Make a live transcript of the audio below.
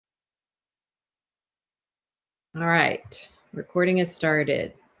All right, recording has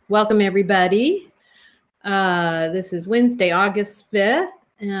started. Welcome, everybody. This is Wednesday, August 5th,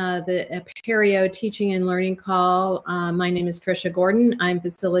 the Apereo Teaching and Learning Call. My name is Trisha Gordon. I'm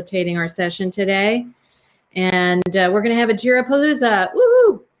facilitating our session today, and we're going to have a Jirapalooza.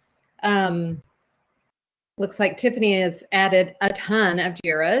 Woohoo! Looks like Tiffany has added a ton of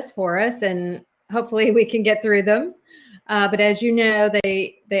Jiras for us, and hopefully we can get through them. But as you know,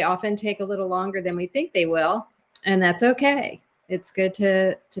 they often take a little longer than we think they will. And that's okay. It's good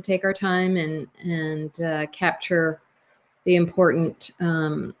to take our time and capture the important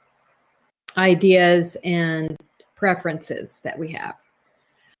ideas and preferences that we have.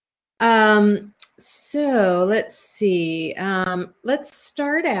 So let's see. Let's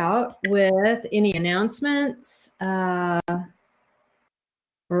start out with any announcements or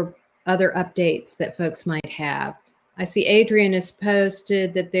other updates that folks might have. I see Adrian has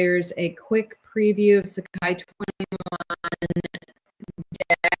posted that there's a quick preview of Sakai 21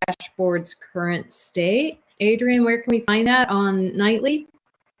 dashboard's current state. Adrian, where can we find that on Nightly?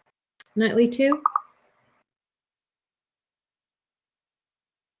 Nightly 2?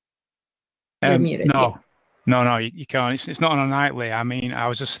 No, you can't. It's not on a Nightly. I mean, I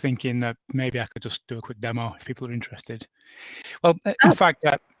was just thinking that maybe I could just do a quick demo if people are interested. Well, in fact,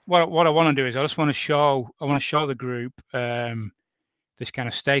 what I want to do is I just want to show the group this kind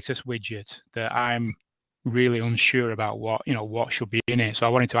of status widget that I'm really unsure about what should be in it. So I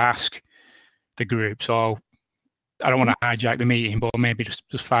wanted to ask the group. So I don't want to hijack the meeting, but maybe just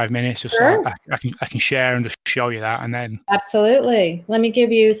 5 minutes, just sure. So I can share and just show you that, and then absolutely. Let me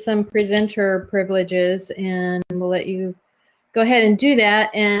give you some presenter privileges, and we'll let you go ahead and do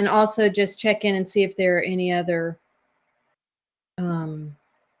that, and also just check in and see if there are any other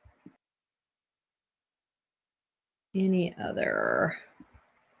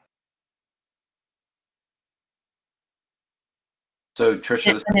So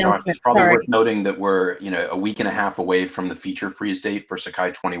Trisha, it's probably worth noting that we're a week and a half away from the feature freeze date for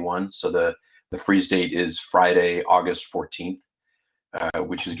Sakai 21. So the freeze date is Friday, August 14th,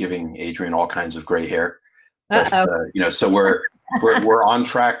 which is giving Adrian all kinds of gray hair. But, so we're on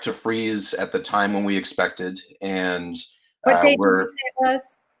track to freeze at the time when we expected, and what date did you say it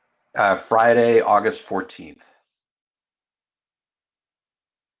was? Friday, August 14th.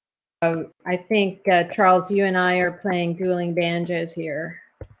 I think, Charles, you and I are playing dueling banjos here.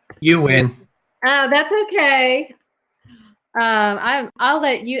 You win. Oh, that's okay. I'll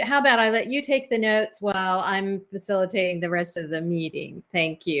let you, how about I let you take the notes while I'm facilitating the rest of the meeting.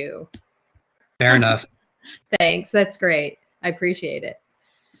 Thank you. Fair enough. Thanks. That's great. I appreciate it.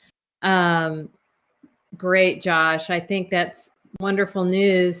 Great, Josh. I think that's wonderful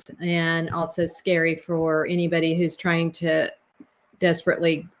news, and also scary for anybody who's trying to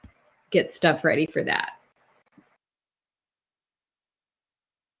desperately get stuff ready for that.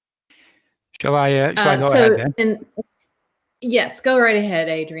 Shall I go ahead then? Yes, go right ahead,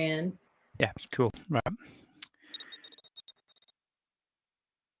 Adrian. Yeah, cool. Right.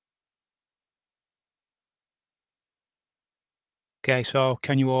 Okay, so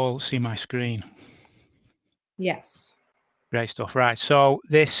can you all see my screen? Yes. Great stuff. Right. So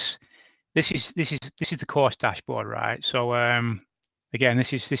this is the course dashboard, right? So again,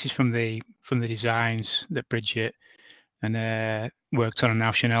 this is from the designs that Bridget and worked on, and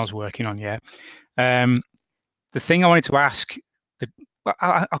now Chanel's working on. Yeah. The thing I wanted to ask,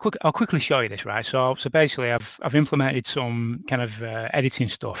 I'll quickly show you this, right? So basically, I've implemented some kind of editing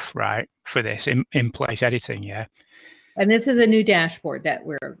stuff, right, for this in place editing. Yeah. And this is a new dashboard that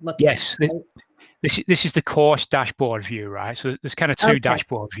we're looking at. Right? This is the course dashboard view, right? So there's kind of two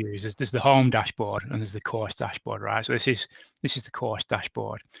dashboard views. There's the home dashboard and there's the course dashboard, right? So this is the course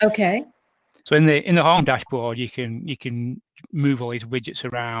dashboard. Okay. So in the home dashboard, you can move all these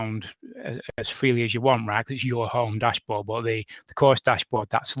widgets around as freely as you want, right? Because it's your home dashboard. But the course dashboard,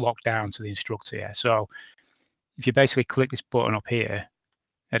 that's locked down to the instructor. Yeah. So if you basically click this button up here,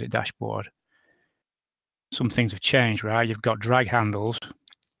 edit dashboard, some things have changed, right? You've got drag handles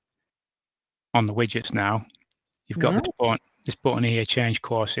on the widgets now. You've got this button here, change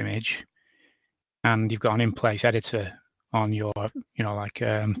course image, and you've got an in-place editor on your,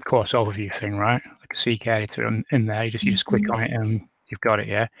 course overview thing, right? Like a CK editor in there. You just click on it and you've got it.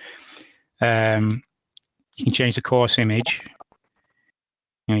 Yeah. You can change the course image.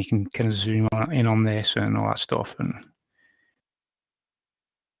 You can kind of zoom in on this and all that stuff and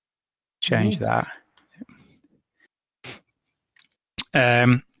change that.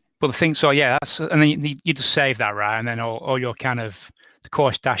 But the thing, so yeah, and then you just save that, right? And then all your kind of the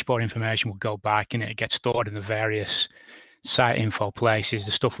course dashboard information will go back and it gets stored in the various site info places,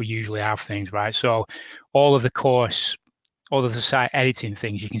 the stuff we usually have things, right? So all of the site editing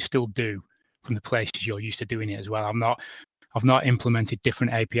things you can still do from the places you're used to doing it as well. I've not implemented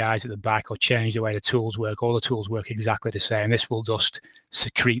different APIs at the back or changed the way the tools work. All the tools work exactly the same. This will just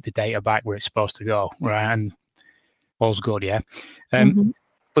secrete the data back where it's supposed to go, right? And all's good, yeah. But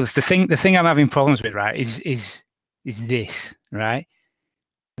the thing I'm having problems with, right, is this, right?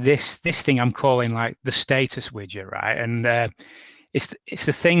 This thing I'm calling like the status widget, right? And it's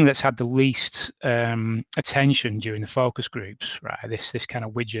the thing that's had the least attention during the focus groups, right? This kind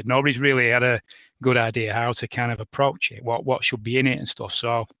of widget. Nobody's really had a good idea how to kind of approach it, what should be in it and stuff.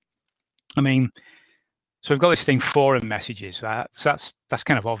 So, I mean, so we've got this thing forum messages. Right? That's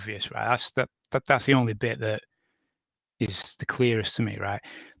kind of obvious, right? That's the only bit that is the clearest to me, right?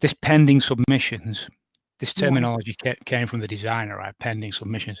 This pending submissions. This terminology came from the designer, right? Pending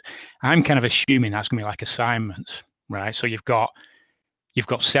submissions. I'm kind of assuming that's going to be like assignments, right? So you've got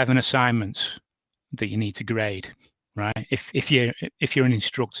 7 assignments that you need to grade, right? If you're an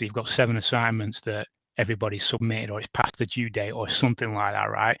instructor, you've got 7 assignments that everybody's submitted, or it's past the due date, or something like that,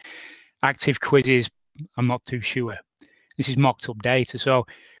 right? Active quizzes, I'm not too sure. This is mocked up data. So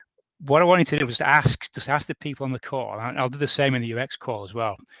what I wanted to do was ask the people on the call. I'll do the same in the UX call as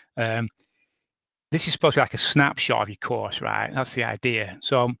well. This is supposed to be like a snapshot of your course, right? That's the idea.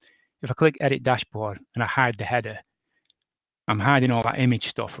 So if I click edit dashboard and I hide the header, I'm hiding all that image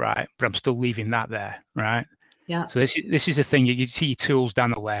stuff, right? But I'm still leaving that there, right? Yeah. So this is the thing. You'd see your tools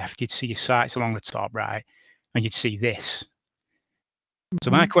down the left, you'd see your sites along the top, right? And you'd see this.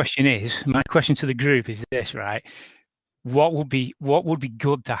 So my question to the group is this, right? What would be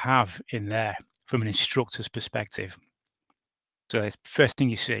good to have in there from an instructor's perspective? So it's first thing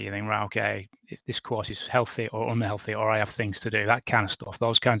you see, you think, right, okay, this course is healthy or unhealthy, or I have things to do, that kind of stuff,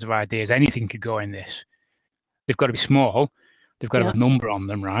 those kinds of ideas. Anything could go in this. They've got to be small. They've got to have a number on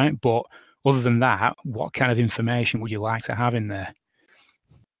them, right? But other than that, what kind of information would you like to have in there?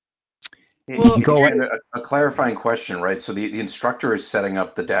 Well, you can go a clarifying question, right? So the instructor is setting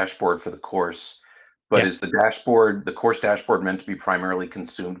up the dashboard for the course, but is the course dashboard meant to be primarily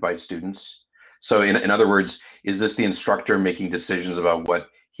consumed by students? So in other words, is this the instructor making decisions about what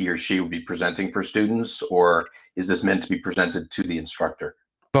he or she would be presenting for students, or is this meant to be presented to the instructor?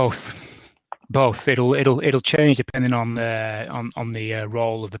 Both. It'll change depending on the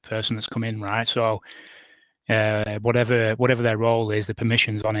role of the person that's come in, right? So whatever their role is, the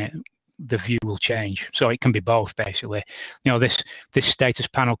permissions on it, the view will change. So it can be both, basically. You know, this status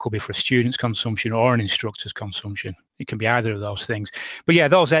panel could be for a student's consumption or an instructor's consumption. It can be either of those things. But yeah,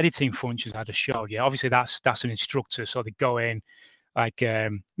 those editing functions I just showed you, obviously that's an instructor. So they go in, like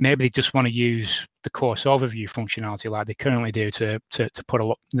maybe they just want to use the course overview functionality like they currently do to put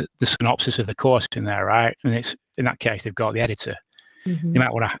the synopsis of the course in there, right? And it's in that case they've got the editor. They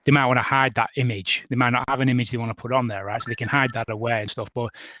might want to hide that image. They might not have an image they want to put on there, right? So they can hide that away and stuff. But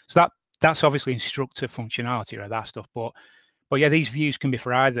so that's obviously instructor functionality, right? That stuff. But yeah, these views can be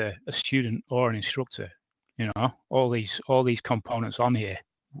for either a student or an instructor. You know, all these components on here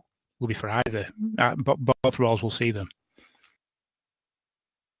will be for either. But both roles will see them.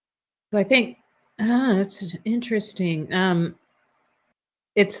 So I think that's interesting.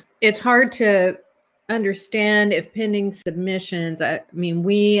 It's hard to understand if pending submissions. I mean,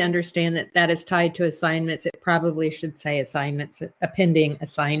 we understand that is tied to assignments. It probably should say assignments, pending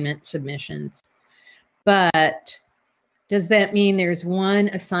assignment submissions. But does that mean there's one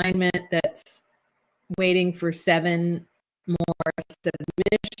assignment that's waiting for 7 more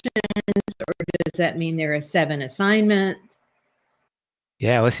submissions, or does that mean there are 7 assignments?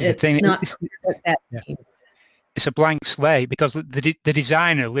 Yeah, this is the thing. Not clear what that means. It's a blank slate because the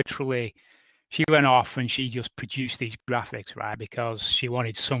designer literally, she went off and she just produced these graphics, right? Because she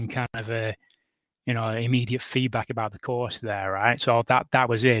wanted some kind of a, immediate feedback about the course there, right? So that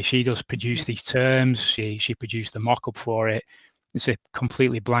was it. She just produced these terms. She produced the mock-up for it. It's a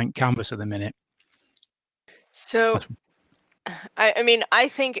completely blank canvas at the minute. So, I mean, I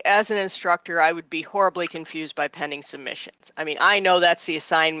think as an instructor, I would be horribly confused by pending submissions. I mean, I know that's the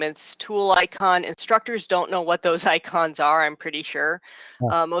assignments tool icon. Instructors don't know what those icons are, I'm pretty sure,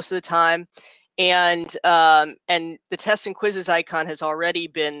 most of the time. And the tests and quizzes icon has already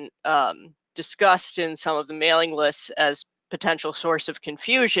been discussed in some of the mailing lists as potential source of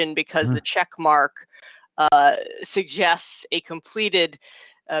confusion because the check mark suggests a completed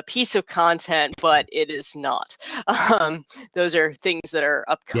piece of content, but it is not. Those are things that are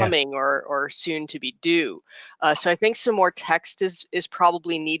upcoming or soon to be due. So I think some more text is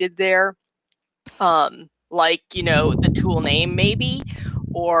probably needed there, like, the tool name maybe,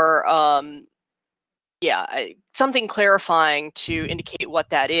 or something clarifying to indicate what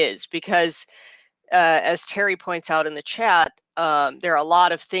that is, because as Terry points out in the chat, there are a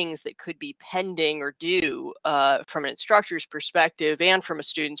lot of things that could be pending or due from an instructor's perspective and from a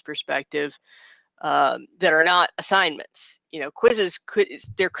student's perspective that are not assignments. Quizzes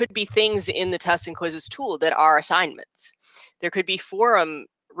there could be things in the test and quizzes tool that are assignments. There could be forum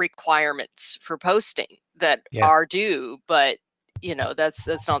requirements for posting that are due, but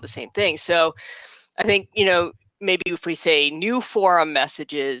that's not the same thing. So I think maybe if we say new forum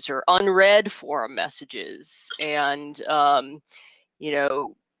messages or unread forum messages, and I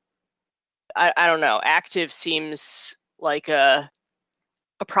don't know, active seems like a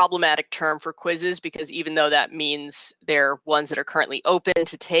problematic term for quizzes, because even though that means they're ones that are currently open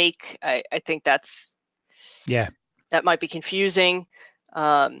to take, I think that might be confusing.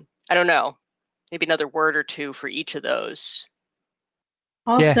 I don't know, maybe another word or two for each of those.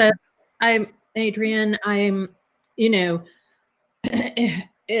 Also, Adrian,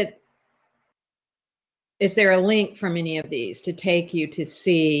 is there a link from any of these to take you to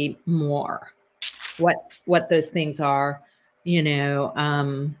see more what those things are?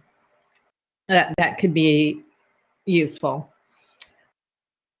 That could be useful.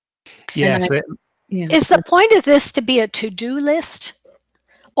 Yes. Is the point of this to be a to-do list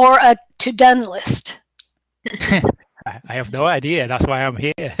or a to-done list? I have no idea. That's why I'm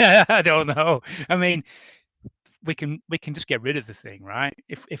here. I don't know. I mean, we can just get rid of the thing, right?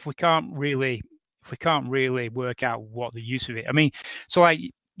 If we can't really work out what the use of it. I mean, so like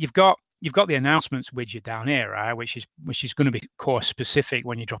you've got the announcements widget down here, right? Which is going to be course specific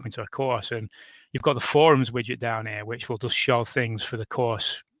when you drop into a course, and you've got the forums widget down here, which will just show things for the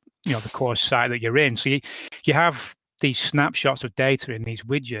course, the course site that you're in. So you have these snapshots of data in these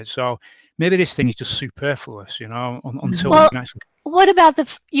widgets. So maybe this thing is just superfluous, until we can actually. What about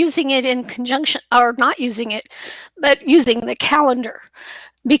using it in conjunction, or not using it, but using the calendar?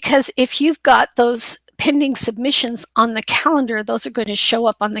 Because if you've got those pending submissions on the calendar, those are going to show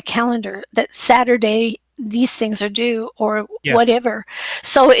up on the calendar that Saturday these things are due, or whatever.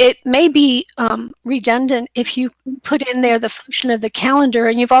 So it may be redundant if you put in there the function of the calendar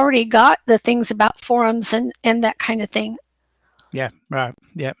and you've already got the things about forums and that kind of thing. Yeah, right.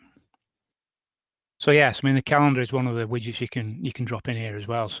 Yeah. So yes, I mean the calendar is one of the widgets you can drop in here as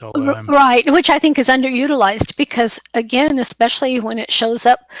well. So right, which I think is underutilized, because again, especially when it shows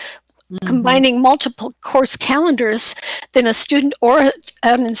up combining multiple course calendars, then a student or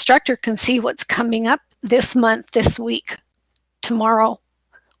an instructor can see what's coming up this month, this week, tomorrow,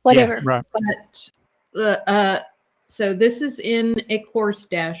 whatever. Yeah, right. So this is in a course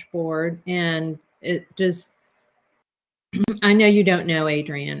dashboard, and it just, I know you don't know,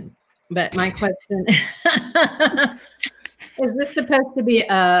 Adrian, but my question is this supposed to be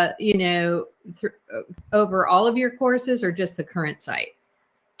over all of your courses or just the current site?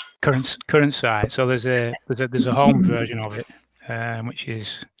 Current site. So there's a home version of it, which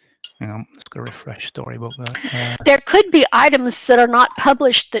is, let's go refresh Storybook. There could be items that are not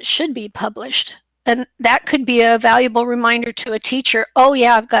published that should be published, and that could be a valuable reminder to a teacher. Oh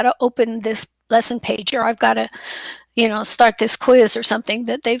yeah, I've got to open this lesson page, or I've got to, start this quiz or something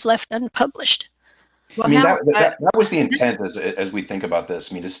that they've left unpublished. Well, I mean, that was the intent as we think about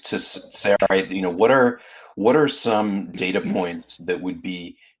this. I mean, is to say, all right, what are some data points that would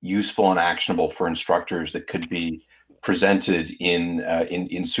be useful and actionable for instructors that could be presented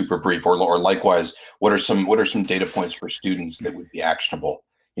in super brief, or likewise, what are some data points for students that would be actionable?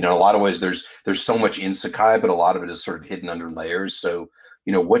 In a lot of ways, there's so much in Sakai, but a lot of it is sort of hidden under layers. So,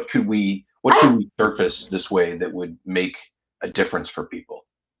 what could we surface this way that would make a difference for people?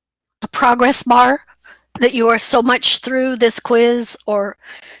 A progress bar that you are so much through this quiz, or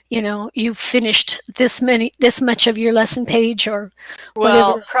you've finished this much of your lesson page, or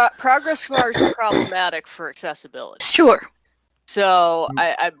well, progress bars are problematic for accessibility. Sure. So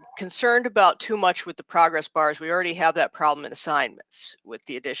I'm concerned about too much with the progress bars. We already have that problem in assignments with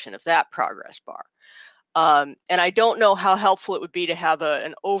the addition of that progress bar. And I don't know how helpful it would be to have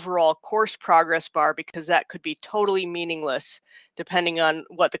an overall course progress bar, because that could be totally meaningless depending on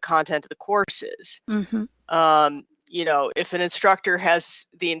what the content of the course is. If an instructor has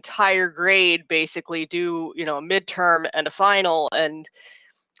the entire grade basically do, a midterm and a final, and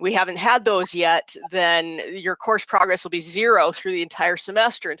we haven't had those yet, then your course progress will be 0 through the entire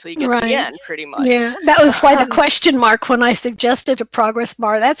semester until you get to the end, pretty much. Yeah, that was why the question mark when I suggested a progress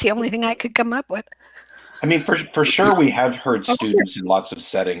bar. That's the only thing I could come up with. I mean, for sure, we have heard students in lots of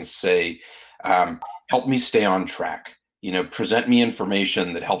settings say, help me stay on track. Present me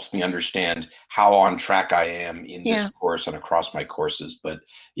information that helps me understand how on track I am in this course and across my courses. But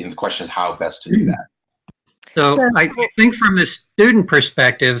the question is how best to do that. So I think from the student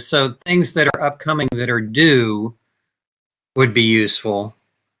perspective, so things that are upcoming that are due would be useful.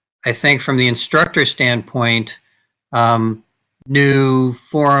 I think from the instructor standpoint, new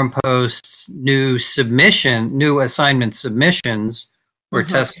forum posts, new assignment submissions, or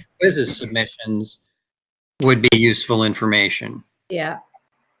test quizzes submissions would be useful information. Yeah.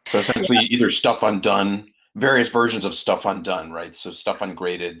 So essentially either stuff undone, various versions of stuff undone, right? So stuff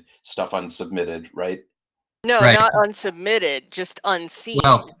ungraded, stuff unsubmitted, right? No, Right. not unsubmitted, just unseen.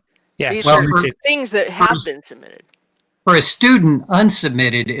 Well, Yeah. These well, are for- things that have been submitted. For a student,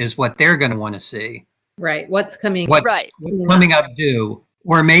 unsubmitted is what they're going to want to see. Right. What's coming? What's Right. coming up due,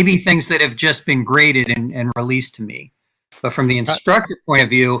 or maybe things that have just been graded and released to me. But from the instructor point of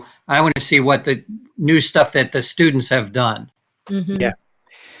view, I want to see what the new stuff that the students have done. Mhm. Yeah.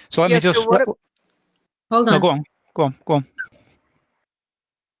 So let me just So Hold on. No, go on.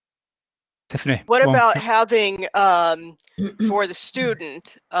 Tiffany. What go on. about having for the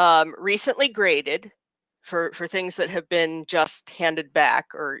student recently graded for things that have been just handed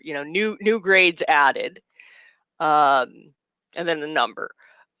back, or new grades added, and then a number,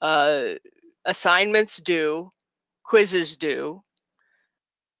 assignments due, quizzes due,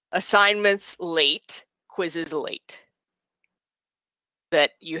 assignments late, quizzes late,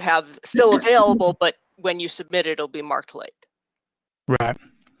 that you have still available, but when you submit it, it'll be marked late. Right.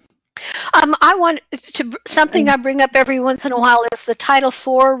 I want to something I bring up every once in a while is the Title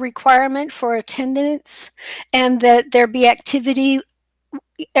IV requirement for attendance, and that there be activity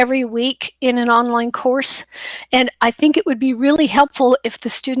every week in an online course. And I think it would be really helpful if the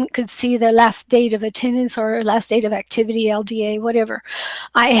student could see the last date of attendance or last date of activity, LDA, whatever.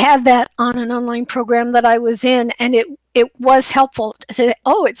 I had that on an online program that I was in, and it was helpful to say,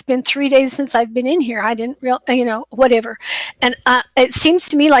 oh, it's been 3 days since I've been in here. I didn't whatever. And it seems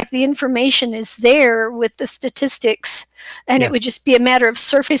to me like the information is there with the statistics, and it would just be a matter of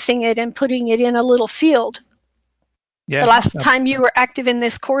surfacing it and putting it in a little field. Yeah. The last time you were active in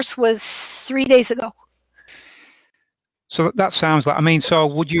this course was 3 days ago. So that sounds like, I mean, so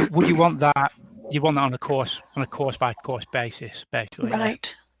would you want that? You want that on a course by course basis, basically.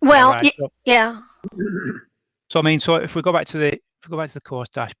 Right. Yeah. Well, right. yeah. So I mean, so if we go back to the course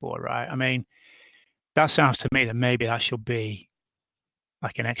dashboard, right? I mean, that sounds to me that maybe that should be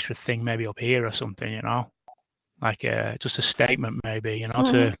like an extra thing, maybe up here or something, like just a statement, maybe,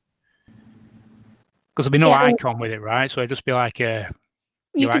 to. Because there'll be no icon with it, right? So it'd just be like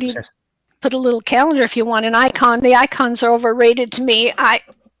you could even put a little calendar if you want an icon. The icons are overrated to me.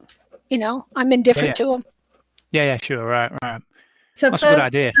 I'm indifferent to them. Yeah, sure, right. So that's folks, a good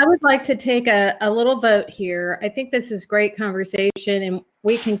idea. I would like to take a little vote here. I think this is great conversation, and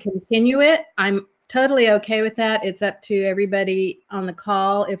we can continue it. I'm totally okay with that. It's up to everybody on the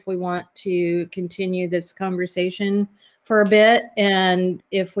call if we want to continue this conversation for a bit, and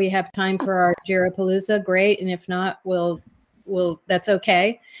if we have time for our Jirapalooza, great, and if not, we'll that's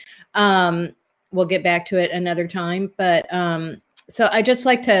okay. We'll get back to it another time. But so I just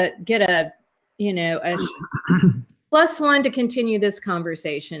like to get a +1 to continue this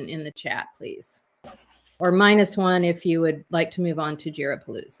conversation in the chat, please, or -1 if you would like to move on to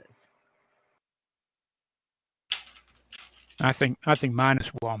Jirapaloozas. I think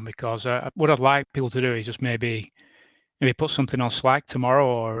 -1 because what I'd like people to do is just maybe put something on Slack tomorrow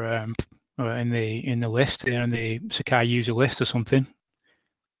or in the list, in the Sakai user list or something.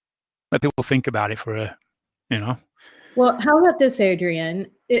 Let people think about it for Well, how about this,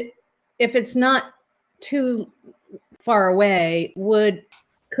 Adrian? If it's not too far away,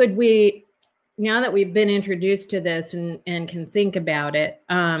 could we, now that we've been introduced to this and can think about it,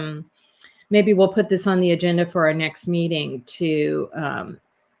 maybe we'll put this on the agenda for our next meeting to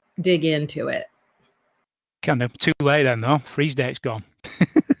dig into it. Kind of too late then, though. Freeze date's gone.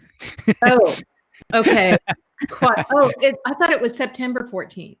 Oh, okay. I thought it was September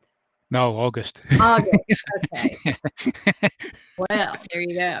 14th. No, August. August. Okay. Well, there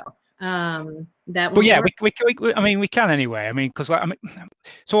you go. That. But yeah, we can anyway. I mean, because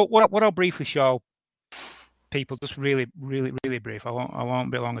so what I'll briefly show people, just really brief. I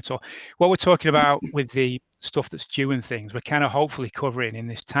won't be long at all. What we're talking about with the stuff that's due and things, we're kind of hopefully covering in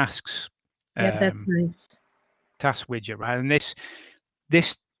this tasks. Yeah, that's nice. Task widget, right? And this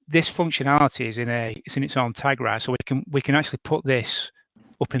functionality is in its own tag, right? So we can actually put this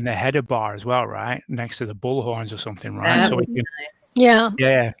up in the header bar as well, right, next to the bullhorns or something, right? So we can, yeah,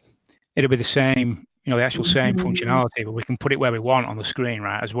 it'll be the same, the actual same functionality, but we can put it where we want on the screen,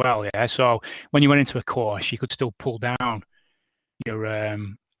 right, as well. Yeah. So when you went into a course, you could still pull down your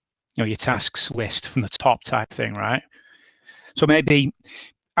tasks list from the top type thing, right? So maybe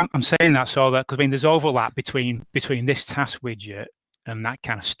I'm saying that so that, because I mean, there's overlap between this task widget and that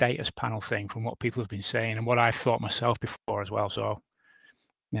kind of status panel thing from what people have been saying and what I've thought myself before as well. So,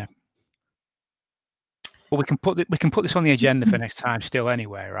 yeah. But we can put this on the agenda for next time still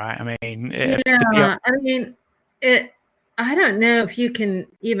anyway, right? I mean, I don't know if you can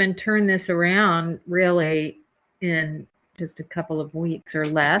even turn this around really in just a couple of weeks or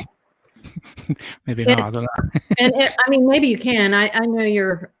less. Maybe not. I don't know. I mean, maybe you can. I know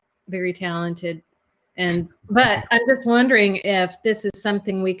you're very talented, but I'm just wondering if this is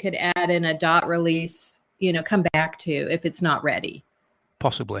something we could add in a dot release. Come back to if it's not ready.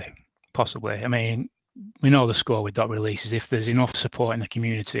 Possibly. I mean, we know the score with dot releases. If there's enough support in the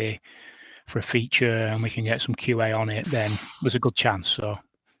community for a feature and we can get some QA on it, then there's a good chance. So,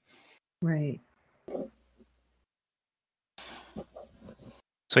 right.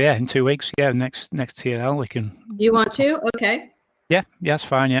 So yeah, in 2 weeks, next TLL we can. Do you want to? Okay. Yeah, that's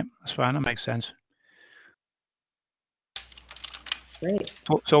fine. Yeah, that's fine. That makes sense. Great.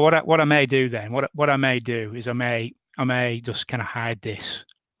 So what I may do then, what I may do is I may just kind of hide this,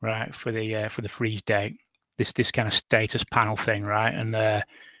 right, for the freeze date, this kind of status panel thing, right, and I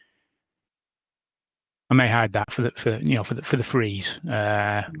may hide that for the freeze.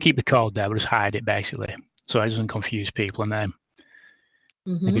 Keep the code there, but just hide it basically, so it doesn't confuse people, and then.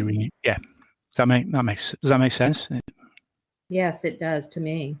 Maybe yeah. Does that make sense? Yes, it does to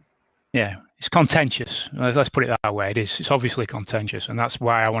me. Yeah, it's contentious. Let's put it that way. It's obviously contentious, and that's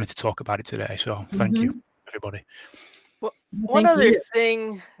why I wanted to talk about it today. So thank you, everybody. Well, one other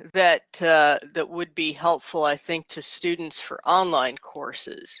thing that would be helpful, I think, to students for online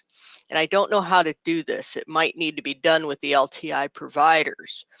courses, and I don't know how to do this. It might need to be done with the LTI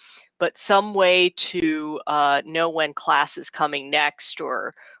providers. But some way to know when class is coming next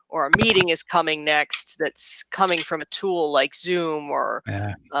or a meeting is coming next that's coming from a tool like Zoom or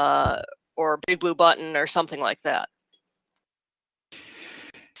Big Blue Button or something like that.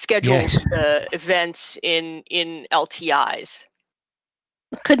 Scheduled events in LTIs.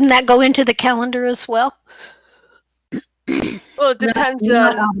 Couldn't that go into the calendar as well? Well, it depends.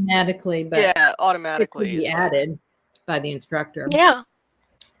 Not automatically, but yeah, automatically. It could be added by the instructor. Yeah.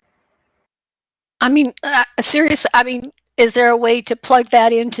 I mean, is there a way to plug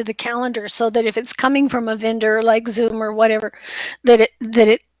that into the calendar so that if it's coming from a vendor like Zoom or whatever, that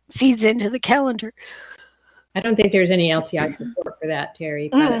it feeds into the calendar? I don't think there's any LTI support for that, Terry.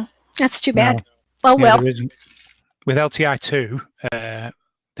 That's too bad. No. Oh well. With LTI 2, there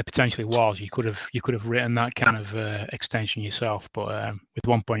potentially was. You could have written that kind of extension yourself, but with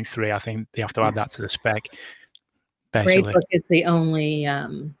 1.3, I think you have to add that to the spec. Basically. Gradebook is the only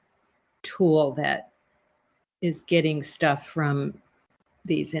tool that is getting stuff from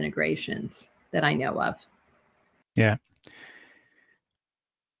these integrations that I know of. Yeah.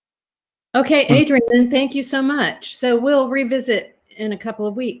 Okay, Adrian, thank you so much. So we'll revisit in a couple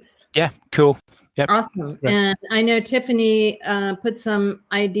of weeks. Yeah, cool. Yep. Awesome. Right. And I know Tiffany put some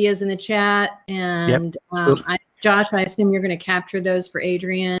ideas in the chat, and Josh, I assume you're going to capture those for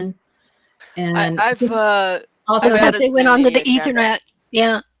Adrian. And I've they went onto the Ethernet.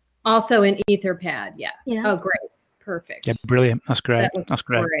 Yeah. Also in Etherpad, yeah. Oh, great. Perfect. Yeah, brilliant. That's great. That's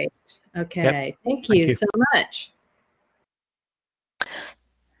great. Great. Okay. Yep. Thank you so much.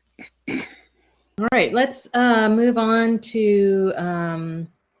 All right, let's move on to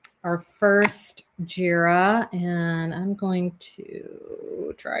our first Jira, and I'm going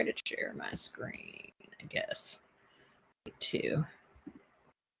to try to share my screen, I guess.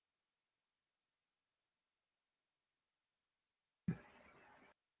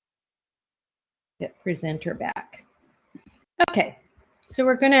 Get presenter back. Okay, so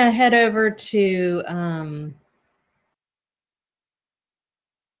we're going to head over to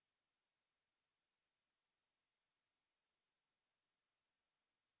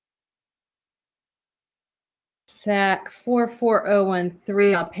SAC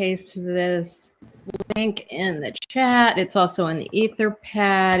 44013. I'll paste this link in the chat. It's also in the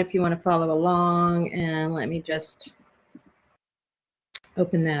Etherpad if you want to follow along. And let me just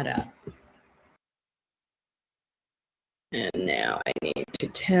open that up. And now I need to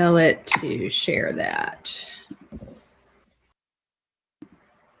tell it to share that.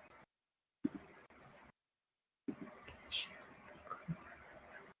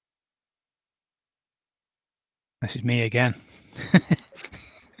 This is me again.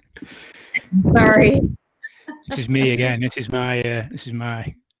 Sorry. This is me again. This is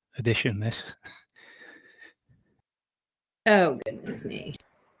my edition. This. Oh goodness me!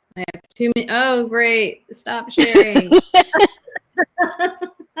 I have too many. Oh great! Stop sharing.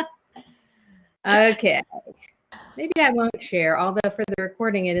 Okay. maybe I won't share, although for the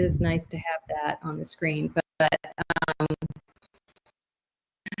recording, it is nice to have that on the screen.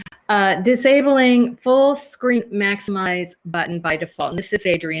 Disabling full screen maximize button by default. And this is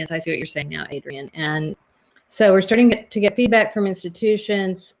Adrian's. I see what you're saying now, Adrian. And so we're starting to get feedback from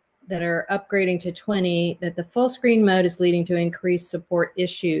institutions that are upgrading to 20 that the full screen mode is leading to increased support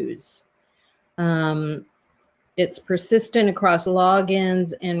issues. It's persistent across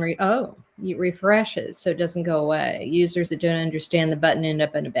logins and refreshes, so it doesn't go away. Users that don't understand the button end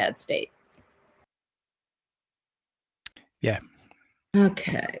up in a bad state. Yeah.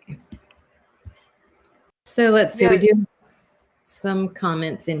 Okay. So let's see. We do have some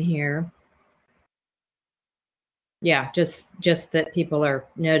comments in here. Yeah, just that people are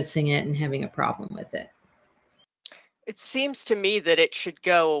noticing it and having a problem with it. It seems to me that it should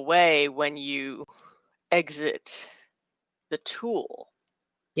go away when you exit the tool.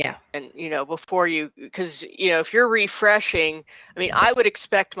 Yeah. And, before because, if you're refreshing, I mean, I would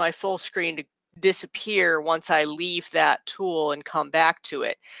expect my full screen to disappear once I leave that tool and come back to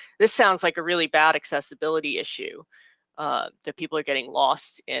it. This sounds like a really bad accessibility issue, that people are getting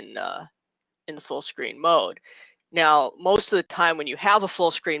lost in the full screen mode. Now, most of the time when you have a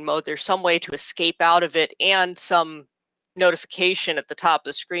full screen mode, there's some way to escape out of it and some notification at the top of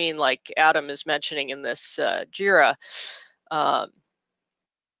the screen, like Adam is mentioning in this Jira,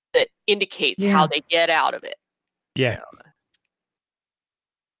 that indicates how they get out of it. Yeah.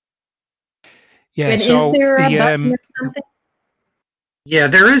 Yeah. And so is there a button or something? Yeah,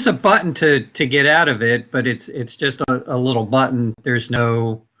 there is a button to get out of it, but it's just a little button. There's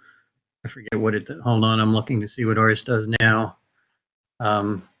no, I forget what it. Hold on, I'm looking to see what ours does now.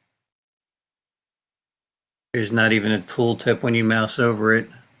 There's not even a tooltip when you mouse over it.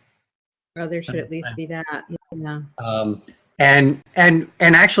 Oh, there should at least be that. Yeah. And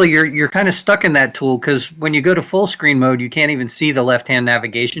actually, you're kind of stuck in that tool because when you go to full screen mode, you can't even see the left-hand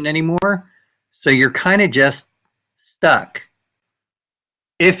navigation anymore. So you're kind of just stuck.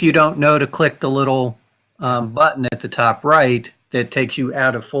 If you don't know to click the little button at the top right that takes you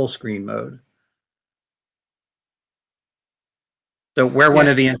out of full screen mode. So we're one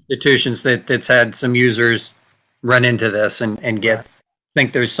of the institutions that's had some users run into this and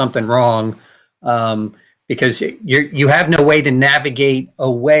think there's something wrong because you have no way to navigate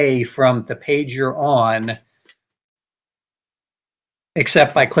away from the page you're on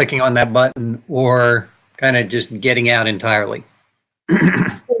except by clicking on that button or kind of just getting out entirely.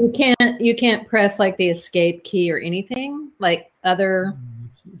 You can't press like the escape key or anything like other.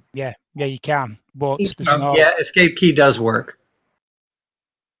 Yeah, you can. But escape key does work.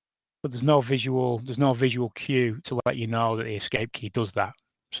 But there's no visual cue to let you know that the escape key does that.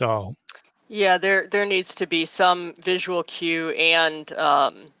 So yeah, there needs to be some visual cue and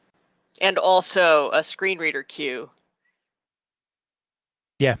also a screen reader cue.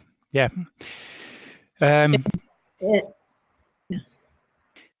 Yeah. The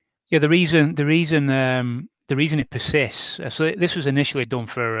reason it persists. So this was initially done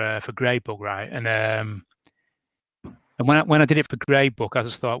for Gradebook, right? And when I did it for Gradebook, I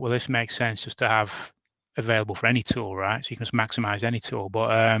just thought, well, this makes sense just to have available for any tool, right? So you can just maximize any tool.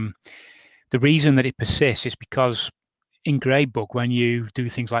 But the reason that it persists is because in Gradebook, when you do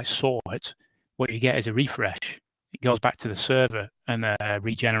things like sort, what you get is a refresh. It goes back to the server and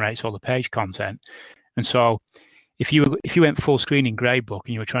regenerates all the page content. And so if you went full screen in Gradebook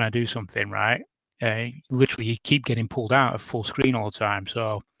and you were trying to do something, right, literally you keep getting pulled out of full screen all the time.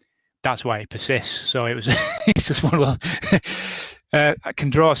 So that's why it persists. So it's just one of those. I can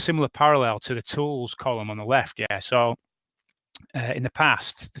draw a similar parallel to the tools column on the left. Yeah. So in the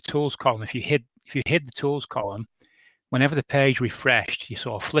past, the tools column, if you hid the tools column, whenever the page refreshed, you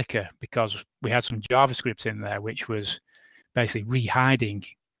saw a flicker because we had some JavaScript in there, which was basically re-hiding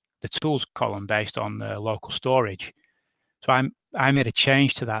the tools column based on local storage. So I made a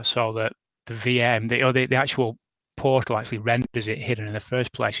change to that so that the VM, the actual portal actually renders it hidden in the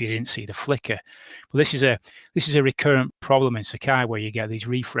first place. So you didn't see the flicker. But this is a recurrent problem in Sakai where you get these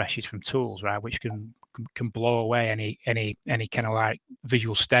refreshes from tools, right, which can blow away any kind of like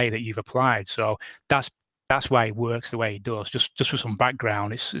visual state that you've applied. So that's why it works the way it does. Just for some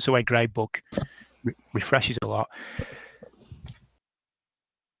background, it's the way Gradebook refreshes a lot.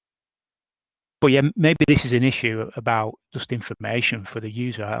 But yeah, maybe this is an issue about just information for the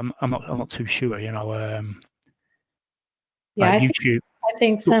user. I'm not too sure. Yeah, like YouTube. I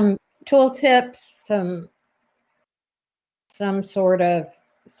think some tooltips, some sort of,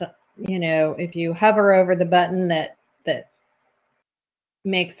 if you hover over the button that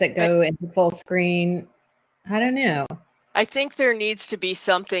makes it go into full screen. I don't know. I think there needs to be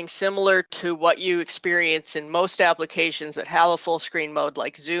something similar to what you experience in most applications that have a full screen mode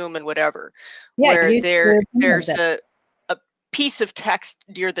like Zoom and whatever, where there's a piece of text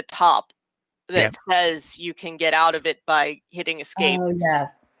near the top that says you can get out of it by hitting escape. Oh,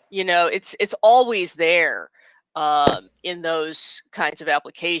 yes. You know, it's always there in those kinds of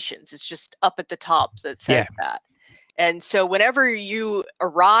applications. It's just up at the top that says that. And so whenever you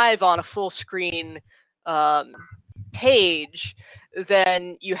arrive on a full screen page,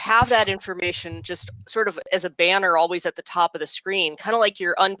 then you have that information just sort of as a banner always at the top of the screen, kind of like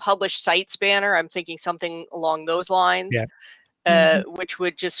your unpublished sites banner. I'm thinking something along those lines, which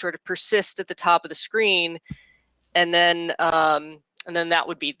would just sort of persist at the top of the screen, and then that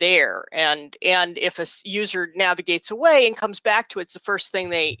would be there. And if a user navigates away and comes back to it, it's the first thing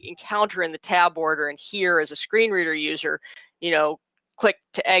they encounter in the tab order, and here as a screen reader user, you know, click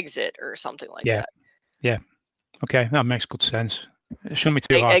to exit or something like that. Yeah. Okay, that makes good sense. It shouldn't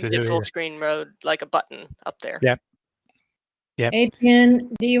be too hard exit to do. Full screen mode, like a button up there. Yeah.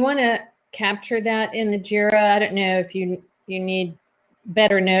 Adrian, do you want to capture that in the Jira? I don't know if you need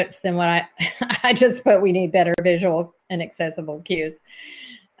better notes than what I just put. We need better visual and accessible cues.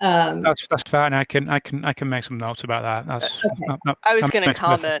 That's fine. I can make some notes about that. That's okay. I was going to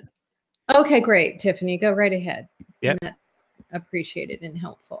comment. Okay, great, Tiffany, go right ahead. Yeah, that's appreciated and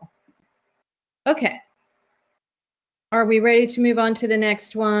helpful. Okay. Are we ready to move on to the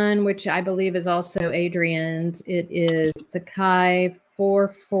next one, which I believe is also Adrian's? It is Sakai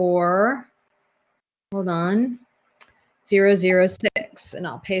 44. Hold on. 006, and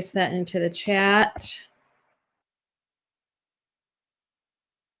I'll paste that into the chat.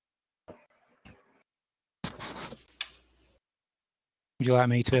 Would you like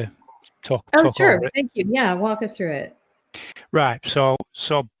me to talk? Oh, talk sure. over it? Thank you. Yeah, walk us through it. Right. So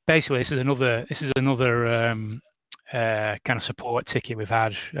basically, this is another kind of support ticket we've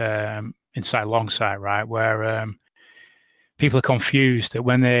had inside Longsight, right? Where people are confused that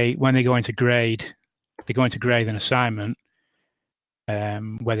when they go into grade, they go into grade an assignment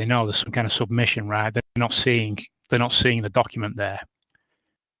where they know there's some kind of submission, right? They're not seeing the document there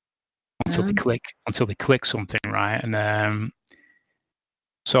until they click something, right? And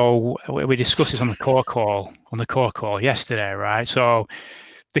so we discussed this on the core call yesterday, right? So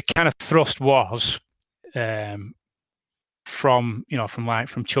the kind of thrust was from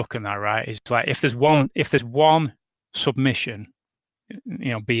Chuck and that, right? It's like if there's one submission,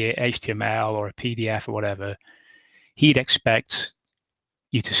 you know, be it HTML or a PDF or whatever, he'd expect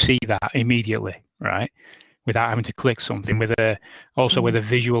you to see that immediately, right? Without having to click something, with a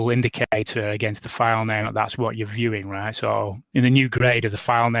visual indicator against the file name that's what you're viewing, right? So in the new grade of the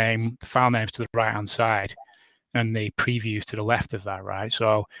file name's to the right hand side and the previews to the left of that, right?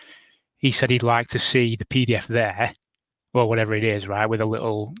 So he said he'd like to see the PDF there, or whatever it is, right, with a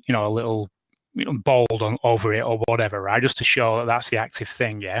little bold over it or whatever, right, just to show that that's the active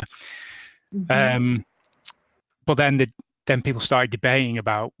thing, yeah. But then people started debating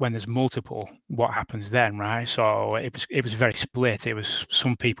about when there's multiple, what happens then, right? So it was very split. It was,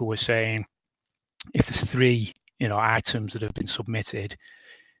 some people were saying if there's 3, items that have been submitted,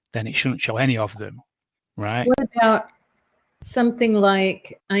 then it shouldn't show any of them, right? What about something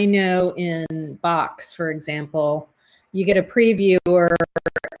like, I know in Box, for example, you get a previewer,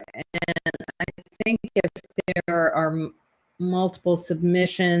 and I think if there are multiple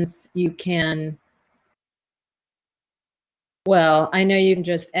submissions, you can, well, I know you can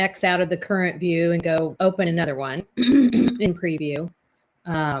just X out of the current view and go open another one in preview.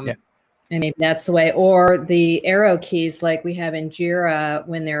 And maybe that's the way, or the arrow keys like we have in Jira,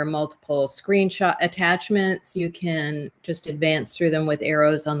 when there are multiple screenshot attachments, you can just advance through them with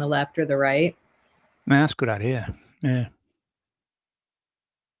arrows on the left or the right. Man, that's a good idea. Yeah.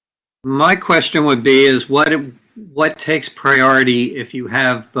 My question would be is what takes priority if you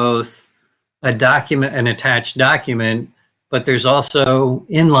have both a document, an attached document, but there's also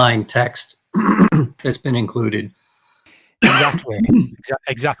inline text that's been included?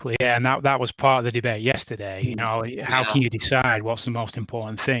 Exactly. Yeah, and that was part of the debate yesterday. How can you decide what's the most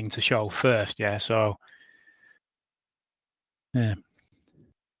important thing to show first? Yeah. So. Yeah.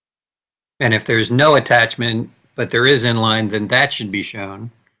 And if there's no attachment, but there is inline, then that should be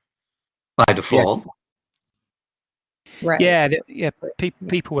shown by default. Right. Yeah.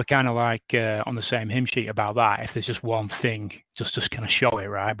 People were kind of like on the same hymn sheet about that. If there's just one thing, just kind of show it,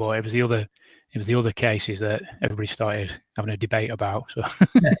 right? But it was the other cases that everybody started having a debate about. So.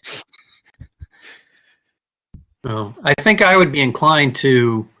 Well, I think I would be inclined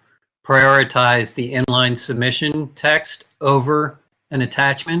to prioritize the inline submission text over an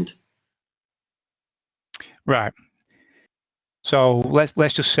attachment. Right. So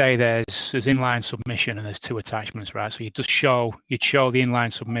let's just say there's inline submission and there's two attachments, right? So you'd show the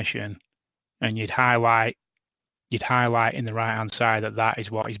inline submission, and you'd highlight in the right hand side that is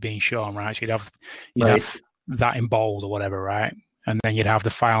what is being shown, right? So you'd have that in bold or whatever, right? And then you'd have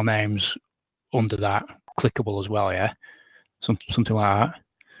the file names under that clickable as well, yeah, something like that.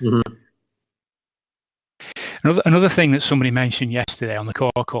 Mm-hmm. Another thing that somebody mentioned yesterday on the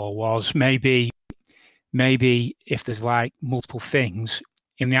core call was maybe if there's like multiple things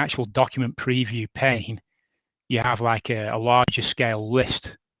in the actual document preview pane, you have like a larger scale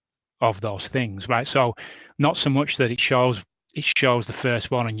list of those things, right? So not so much that it shows the first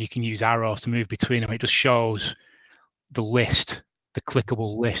one and you can use arrows to move between them. It just shows the list, the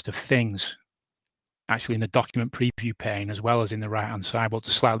clickable list of things actually in the document preview pane as well as in the right hand side, but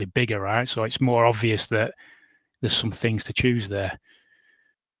it's slightly bigger, right? So it's more obvious that there's some things to choose there.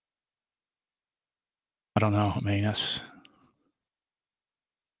 I don't know. I mean, what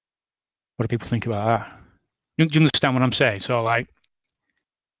do people think about that? Do you understand what I'm saying? So like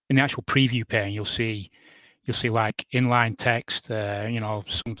in the actual preview pane, you'll see like inline text,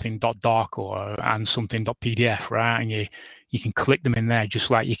 something .doc and something .pdf, right? And you can click them in there just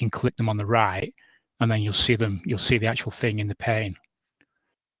like you can click them on the right, and then you'll see the actual thing in the pane.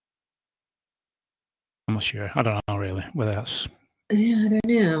 I'm not sure. I don't know really whether that's. Yeah, I don't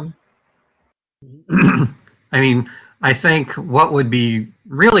know. I mean, I think what would be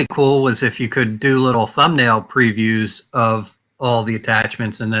really cool was if you could do little thumbnail previews of all the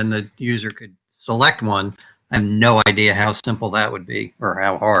attachments and then the user could select one. I have no idea how simple that would be or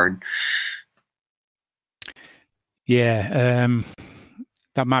how hard. Yeah,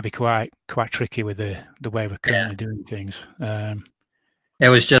 that might be quite tricky with the way we're currently doing things. It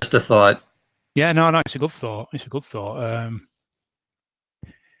was just a thought. Yeah, no, it's a good thought. It's a good thought.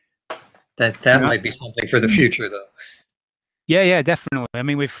 That might be something for the future, though. Yeah, definitely. I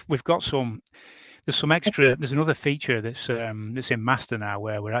mean, we've got some. There's some extra. There's another feature that's in Master now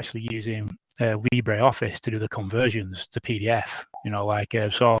where we're actually using LibreOffice to do the conversions to PDF.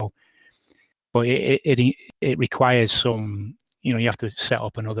 But it requires some. You have to set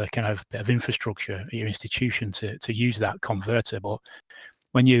up another kind of bit of infrastructure at your institution to use that converter. But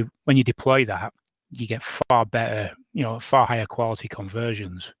when you deploy that, you get far better, far higher quality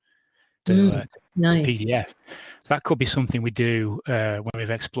conversions to PDF. So that could be something we do when we've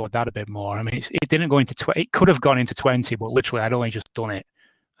explored that a bit more. I mean, it didn't go into 20. It could have gone into 20, but literally I'd only just done it,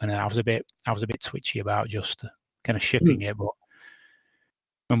 and I was a bit twitchy about just kind of shipping it. But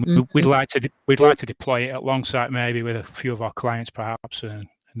we'd like to deploy it alongside maybe with a few of our clients perhaps, and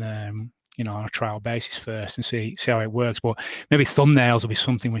on a trial basis first and see how it works. But maybe thumbnails will be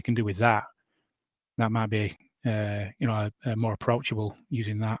something we can do with that. That might be more approachable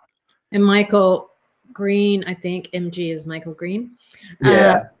using that. And Michael Green, I think MG is Michael Green.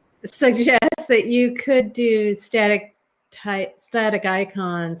 Yeah. Suggests that you could do static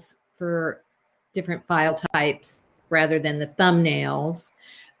icons for different file types rather than the thumbnails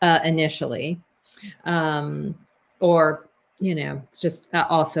initially. Or, it's just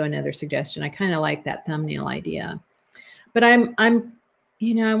also another suggestion. I kind of like that thumbnail idea. But I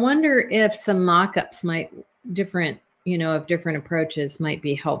wonder if some mock-ups of different approaches might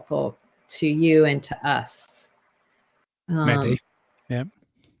be helpful to you and to us. Maybe, yeah.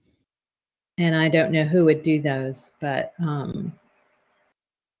 And I don't know who would do those, but could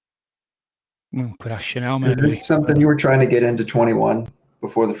ask Chanel maybe. Is this something you were trying to get into 21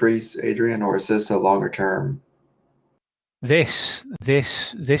 before the freeze, Adrian, or is this a longer term? This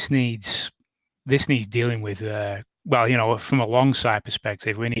needs dealing with. From a long side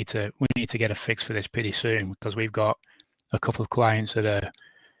perspective, we need to get a fix for this pretty soon because we've got a couple of clients that are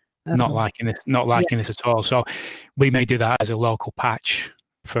not liking this at all. So we may do that as a local patch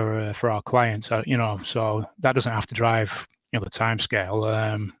for our clients. So that doesn't have to drive the time scale.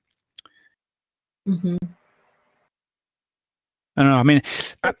 I don't know. I mean,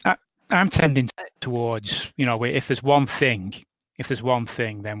 I'm tending towards if there's one thing,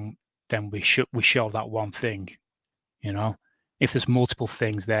 then we show that one thing. If there's multiple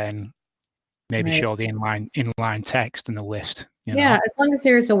things, then maybe show the inline text in the list. Yeah, as long as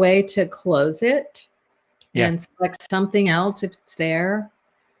there's a way to close it and select something else if it's there.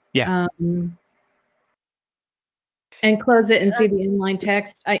 Yeah. And close it and see the inline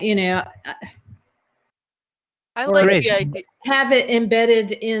text. I like the idea. Have it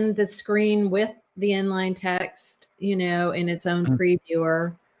embedded in the screen with the inline text, in its own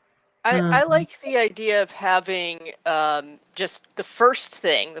previewer. I like the idea of having just the first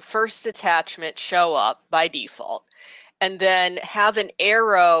attachment show up by default, and then have an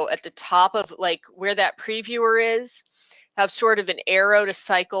arrow at the top of like where that previewer is, have sort of an arrow to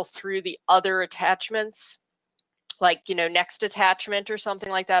cycle through the other attachments, like, you know, next attachment or something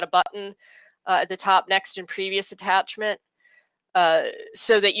like that, a button at the top, next and previous attachment,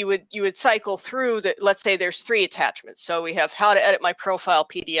 so that you would cycle through that. Let's say there's 3 attachments. So we have how to edit my profile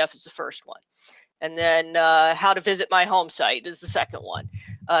PDF is the first one. And then how to visit my home site is the second one.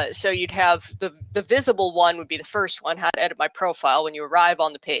 So you'd have the visible one would be the first one, how to edit my profile when you arrive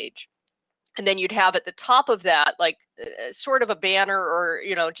on the page. And then you'd have at the top of that, like sort of a banner or,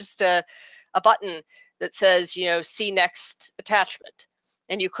 you know, just a button that says, you know, see next attachment.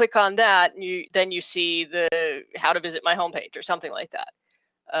 And you click on that, and then you see the how to visit my homepage or something like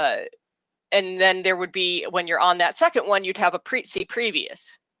that. And then there would be, when you're on that second one, you'd have a see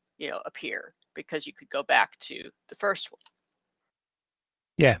previous, you know, appear, because you could go back to the first one.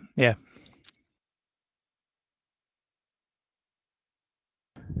 Yeah, yeah.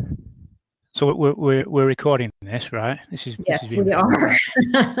 So we're recording this, right? Yes, we are.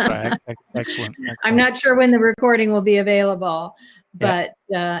 Right, excellent. I'm not sure when the recording will be available, but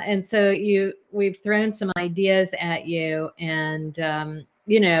and so we've thrown some ideas at you, and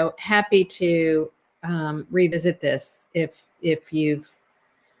you know, happy to revisit this if you're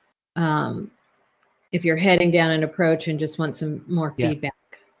heading down an approach and just want some more feedback.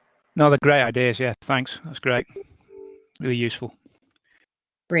 No, they're great ideas. Yeah, thanks. That's great. Really useful.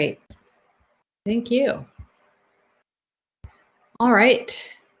 Great. Thank you. All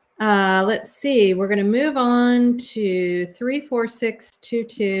right. Let's see. We're going to move on to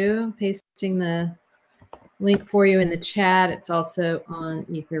 34622, pasting the link for you in the chat. It's also on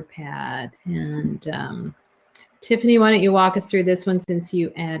Etherpad. And Tiffany, why don't you walk us through this one since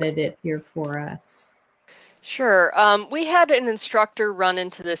you added it here for us? Sure. We had an instructor run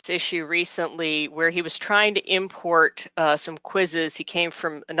into this issue recently where he was trying to import some quizzes. He came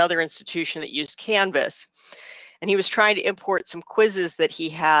from another institution that used Canvas, and he was trying to import some quizzes that he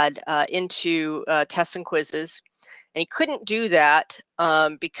had into Tests and Quizzes. And he couldn't do that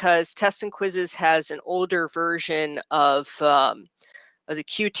because Tests and Quizzes has an older version of the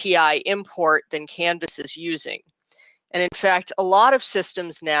QTI import than Canvas is using. And in fact, a lot of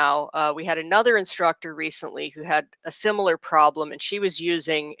systems now, we had another instructor recently who had a similar problem, and she was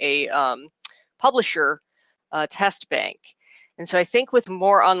using a publisher test bank. And so I think with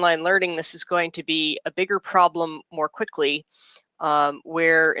more online learning, this is going to be a bigger problem more quickly,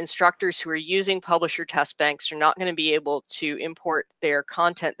 where instructors who are using publisher test banks are not going to be able to import their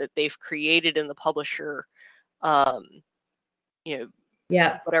content that they've created in the publisher, you know,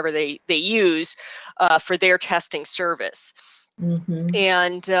 whatever they use for their testing service. Mm-hmm.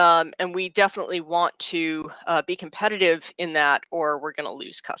 And we definitely want to be competitive in that, or we're going to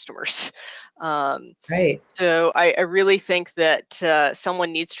lose customers. Right. So I really think that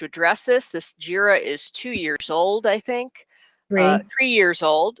someone needs to address this. This Jira is 2 years old, I think. 3 years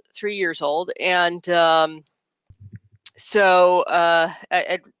old. 3 years old. And so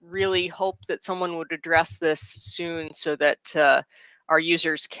I'd really hope that someone would address this soon so that our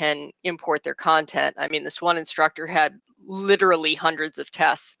users can import their content. I mean, this one instructor had literally hundreds of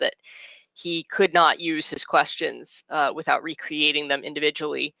tests that he could not use his questions without recreating them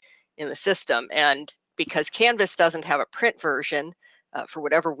individually in the system. And because Canvas doesn't have a print version, for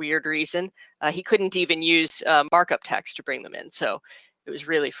whatever weird reason, he couldn't even use markup text to bring them in. So it was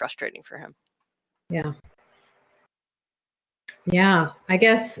really frustrating for him. Yeah. Yeah. I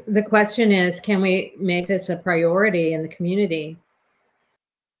guess the question is, can we make this a priority in the community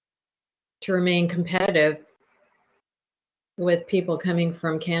to remain competitive with people coming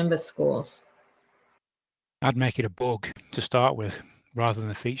from Canvas schools? I'd make it a bug to start with rather than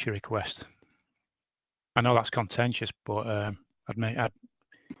a feature request. I know that's contentious, but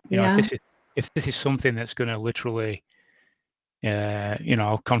if this is something that's going to literally,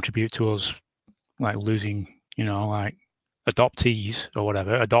 contribute to us like losing, like adoptees or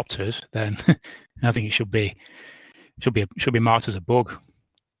whatever, adopters, then I think it should be marked as a bug.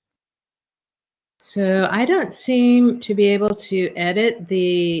 So I don't seem to be able to edit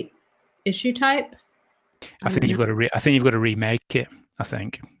the issue type. I think you've got to remake it. I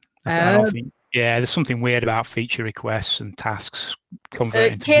don't think. Yeah, there's something weird about feature requests and tasks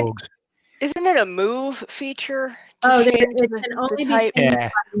converting to bugs. Isn't it a move feature? It can only be changed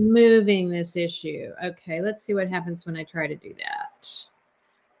by moving this issue. Okay, let's see what happens when I try to do that.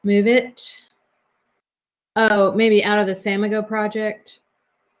 Move it. Oh, maybe out of the Samigo project.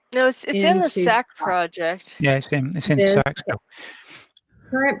 No, it's in the SAC project. Yeah, it's in SAC still.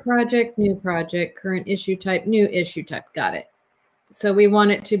 Current project, new project, current issue type, new issue type. Got it. So we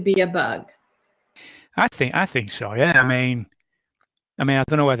want it to be a bug. I think so. Yeah. I mean, I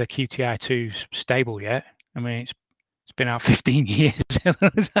don't know whether QTI 2's stable yet. I mean, it's It's been out 15 years. I'm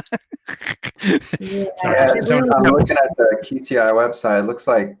looking at the QTI website. It looks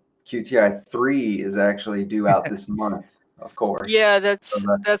like QTI 3 is actually due out this month, of course. Yeah, that's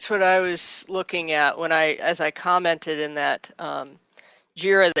what I was looking at when as I commented in that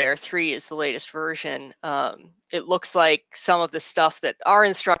Jira there. 3 is the latest version. It looks like some of the stuff that our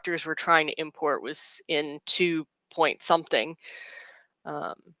instructors were trying to import was in 2 point something.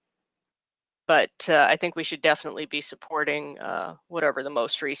 But I think we should definitely be supporting whatever the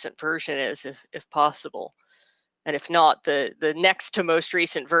most recent version is, if possible. And if not, the next to most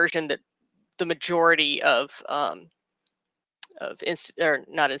recent version that the majority of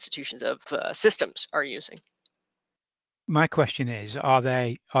systems are using. My question is, are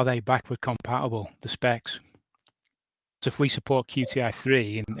they backward compatible, the specs? So if we support QTI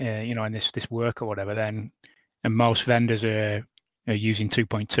 3 in this work or whatever, then and most vendors are using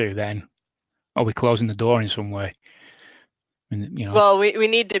 2.2, then are we closing the door in some way? Well, we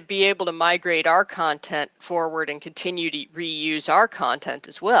need to be able to migrate our content forward and continue to reuse our content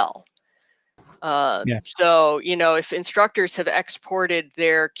as well. So, if instructors have exported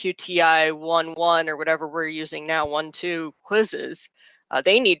their QTI 1.1 or whatever we're using now, 1.2 quizzes,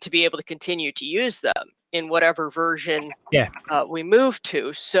 they need to be able to continue to use them in whatever version we move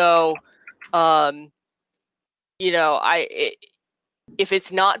to. So, if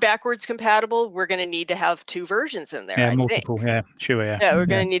it's not backwards compatible, we're going to need to have 2 versions in there. Yeah, multiple. Think. Yeah, sure. Yeah. Yeah, we're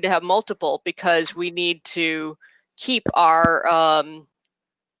going to need to have multiple because we need to keep our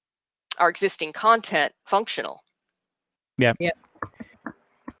existing content functional. Yeah. Yeah.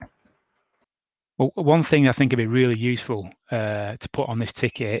 Well, one thing I think would be really useful to put on this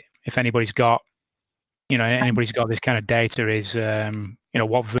ticket, if anybody's got this kind of data, is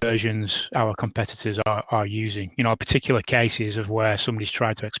what versions our competitors are using. Particular cases of where somebody's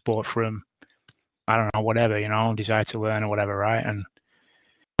tried to export from, I don't know, whatever, Desire to Learn or whatever, right? And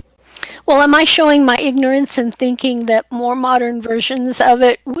well, am I showing my ignorance in thinking that more modern versions of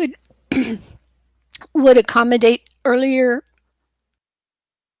it would accommodate earlier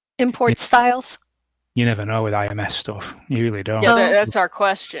import styles? You never know with IMS stuff. You really don't. Yeah, that's our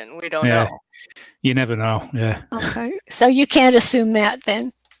question. We don't know. You never know. Yeah. Okay. So you can't assume that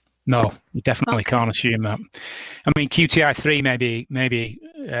then? No, you definitely can't assume that. I mean, QTI 3 maybe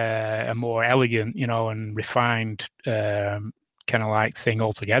a more elegant, and refined kind of like thing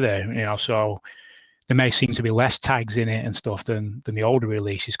altogether. So there may seem to be less tags in it and stuff than the older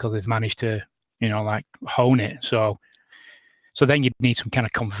releases because they've managed to, like hone it. So then you'd need some kind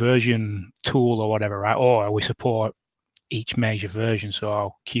of conversion tool or whatever, right? Or we support each major version,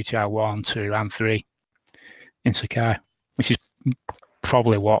 so QTI 1, 2, and 3 in Sakai, which is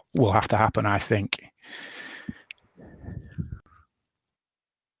probably what will have to happen, I think.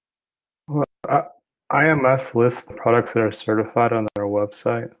 Well, IMS lists the products that are certified on their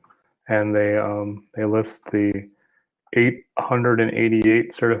website, and they list the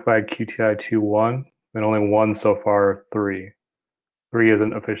 888 certified QTI 2.1, and only 1 so far, 3. 3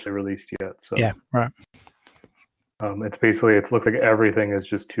 isn't officially released yet. So yeah, right. It's basically, it looks like everything is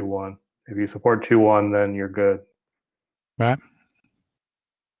just 2.1. If you support 2.1, then you're good. Right.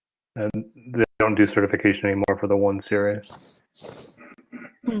 And they don't do certification anymore for the 1 series.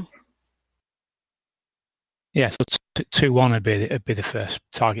 Yeah, so 2.1 would be the first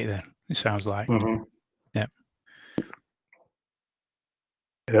target then, it sounds like. Mm-hmm. Yeah.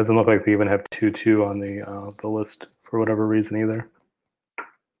 It doesn't look like they even have 2.2 on the list for whatever reason either.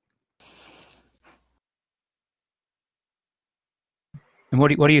 And what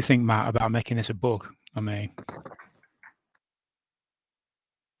do you think, Matt, about making this a bug? I mean,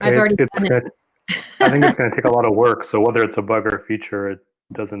 I've already done it. I think it's going to take a lot of work. So whether it's a bug or a feature, it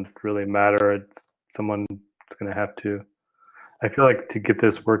doesn't really matter. Someone's going to have to. I feel like to get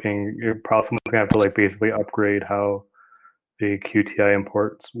this working, someone's going to have to basically upgrade how the QTI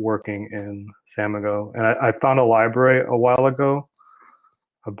import's working in Samigo. And I found a library a while ago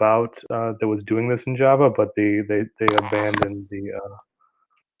about that was doing this in Java, but they abandoned the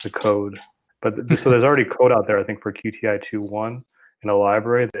code. But so there's already code out there, I think, for QTI 2.1 in a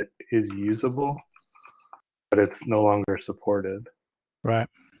library that is usable, but it's no longer supported. Right.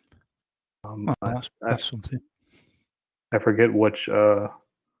 That's something. I forget which was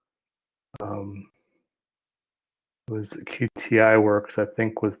QTI Works, I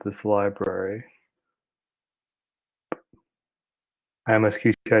think, was this library. IMS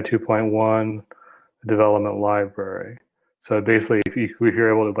QTI 2.1 development library. So basically, if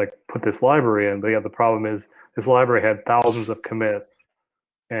you're able to put this library in, but yeah, the problem is this library had thousands of commits,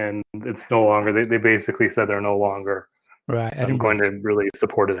 and it's no longer. They basically said they're no longer right. going to really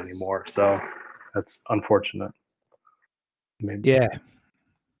support it anymore. So that's unfortunate. mean, Yeah.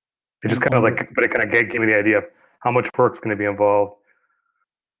 It just kind of like, but it kind of gave me the idea of how much work's going to be involved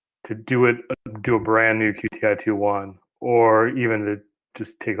to do a brand new QTI 2.1, or even to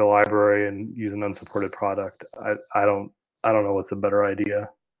just take a library and use an unsupported product. I don't know what's a better idea.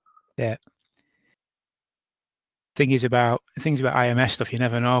 Yeah. Things about IMS stuff, you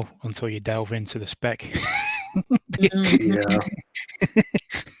never know until you delve into the spec. Yeah.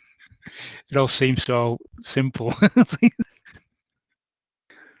 It all seems so simple.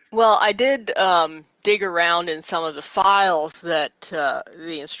 Well, I did dig around in some of the files that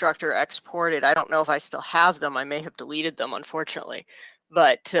the instructor exported. I don't know if I still have them. I may have deleted them, unfortunately.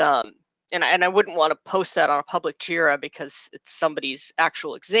 But and I wouldn't want to post that on a public Jira because it's somebody's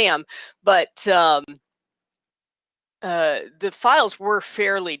actual exam. But the files were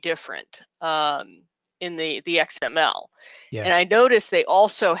fairly different in the XML. Yeah. And I noticed they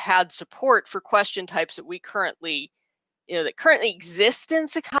also had support for question types that we currently that currently exist in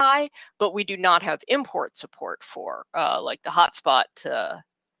Sakai, but we do not have import support for, like the hotspot,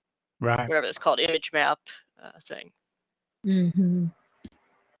 Right. whatever it's called, image map thing. Mm-hmm.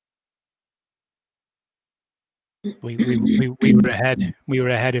 We were ahead. We were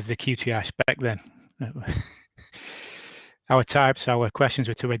ahead of the QTI spec then. Our types, our questions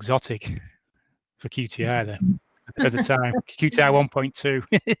were too exotic for QTI then at the time. QTI 1.2.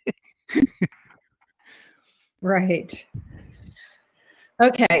 Right.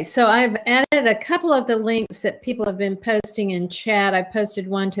 Okay, so I've added a couple of the links that people have been posting in chat. I posted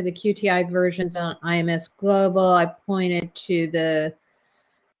one to the QTI versions on IMS Global. I pointed to the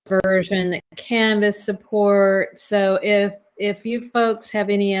version that Canvas support. So if you folks have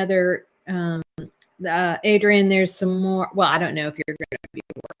any other, Adrian, there's some more. Well, I don't know if you're going to be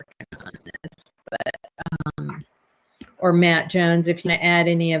working on this, but or Matt Jones, if you want to add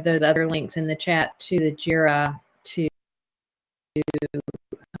any of those other links in the chat to the Jira to.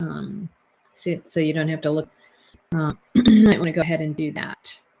 So you don't have to look. You might want to go ahead and do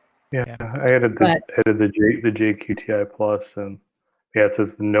that. Yeah, I added the JQTI plus, and yeah, it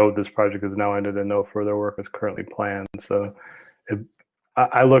says note this project is now ended and no further work is currently planned. So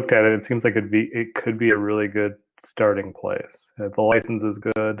I looked at it. It seems like it could be a really good starting place. The license is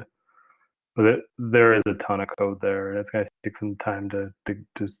good, but there is a ton of code there, and it's going to take some time to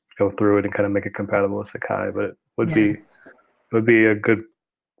go through it and kind of make it compatible with Sakai. But it would be a good.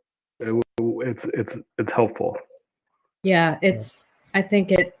 It's helpful. Yeah, I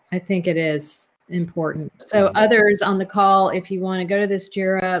think it is important. So others on the call, if you want to go to this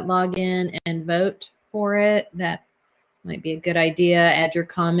Jira, log in and vote for it, that might be a good idea. Add your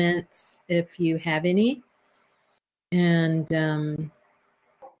comments if you have any, and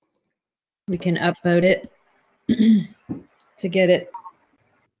we can upvote it to get it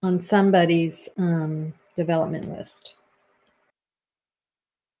on somebody's development list.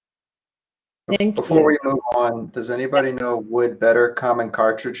 Before we move on, does anybody know, would better common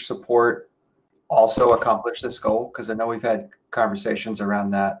cartridge support also accomplish this goal? Because I know we've had conversations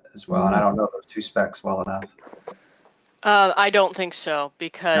around that as well, and I don't know those two specs well enough. I don't think so,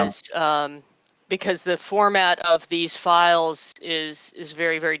 because the format of these files is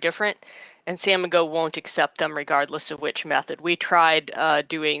very, very different, and Sam and Go won't accept them regardless of which method. We tried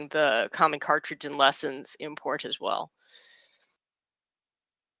doing the common cartridge and lessons import as well.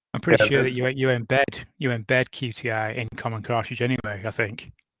 I'm pretty sure that you embed QTI in common cartridge anyway. I think.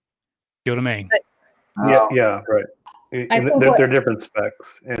 You know what I mean? Yeah, right. They're different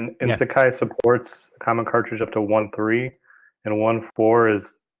specs, and Sakai supports common cartridge up to 1.3, and 1.4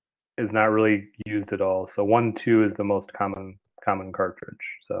 is not really used at all. So 1.2 is the most common cartridge.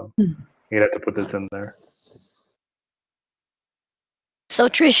 So you'd have to put this in there. So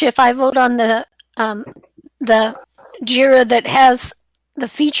Tricia, if I vote on the Jira that has the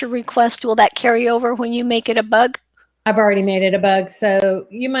feature request, will that carry over when you make it a bug? I've already made it a bug, so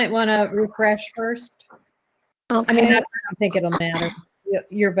you might want to refresh first. Okay. I mean, I don't think it'll matter.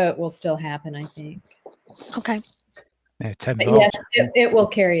 Your vote will still happen, I think. Okay. Yeah, 10 but votes. yes, it will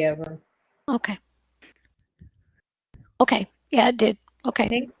carry over. Okay. Okay. Yeah, it did. Okay.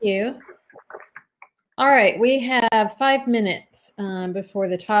 Thank you. All right, we have 5 minutes before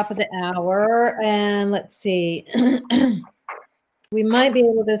the top of the hour, and let's see. We might be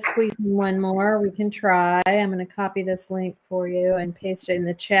able to squeeze in one more. We can try. I'm going to copy this link for you and paste it in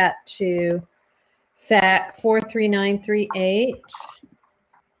the chat to SAC 43938.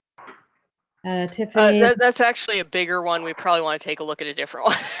 Tiffany? That's actually a bigger one. We probably want to take a look at a different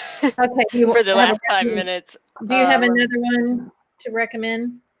one. Okay. For the last 5 minutes. Do you have another one to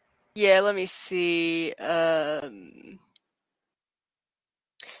recommend? Yeah, let me see. The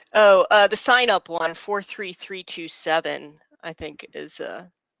sign up one, 43327. I think is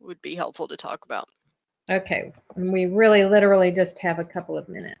would be helpful to talk about. Okay, and we really literally just have a couple of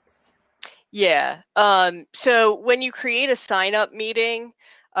minutes. Yeah. So when you create a sign-up meeting,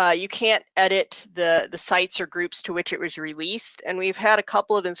 you can't edit the sites or groups to which it was released. And we've had a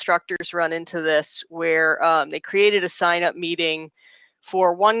couple of instructors run into this where they created a sign-up meeting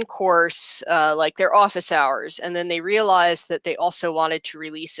for one course, like their office hours, and then they realized that they also wanted to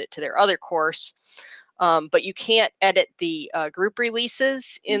release it to their other course. But you can't edit the group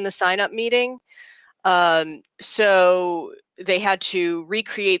releases in the sign-up meeting. So they had to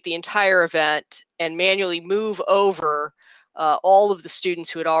recreate the entire event and manually move over all of the students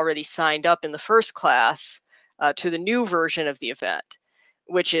who had already signed up in the first class to the new version of the event,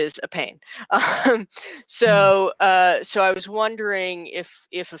 which is a pain. So I was wondering if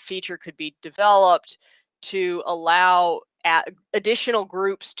a feature could be developed to allow additional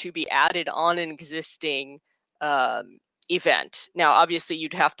groups to be added on an existing event. Now, obviously,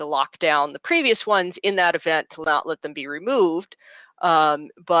 you'd have to lock down the previous ones in that event to not let them be removed,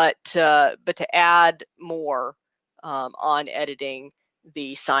 but to add more on editing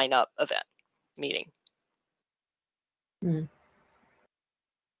the sign-up event meeting.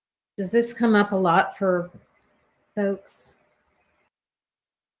 Does this come up a lot for folks?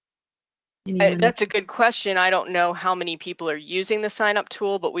 That's a good question. I don't know how many people are using the sign-up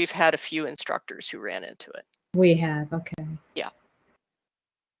tool, but we've had a few instructors who ran into it. We have, okay. Yeah.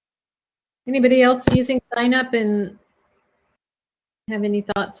 Anybody else using sign up and have any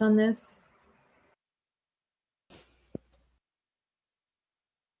thoughts on this?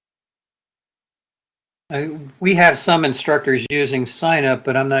 We have some instructors using sign up,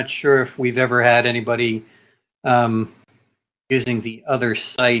 but I'm not sure if we've ever had anybody using the other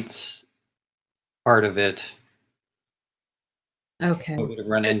sites part of it. Okay. We would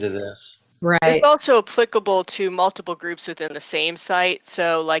run into this. Right. It's also applicable to multiple groups within the same site.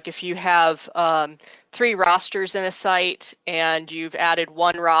 So like if you have 3 rosters in a site and you've added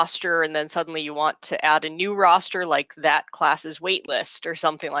one roster and then suddenly you want to add a new roster, like that class's wait list or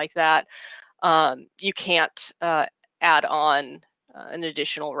something like that, you can't add on an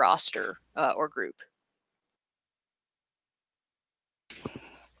additional roster or group.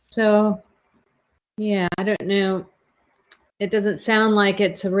 So, yeah, I don't know. It doesn't sound like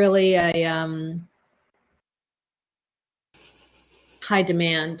it's really a high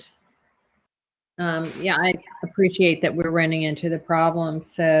demand. Yeah, I appreciate that we're running into the problem.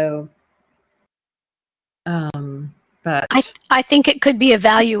 So, but I think it could be a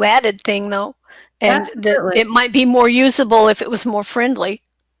value added thing though, and that it might be more usable if it was more friendly.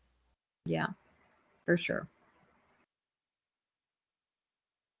 Yeah, for sure.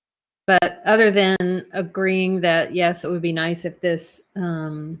 But other than agreeing that, yes, it would be nice if this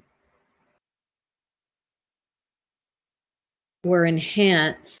were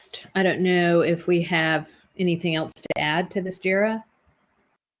enhanced, I don't know if we have anything else to add to this JIRA.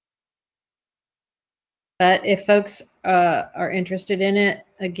 But if folks are interested in it,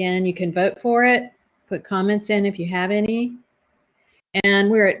 again, you can vote for it, put comments in if you have any. And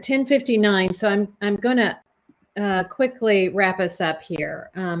we're at 10:59, so I'm going to quickly wrap us up here.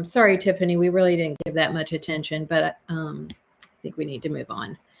 Sorry, Tiffany, we really didn't give that much attention, but I think we need to move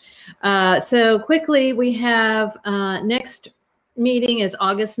on. So quickly, we have next meeting is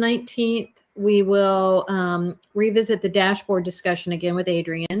August 19th. We will revisit the dashboard discussion again with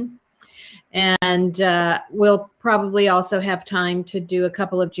Adrian. And we'll probably also have time to do a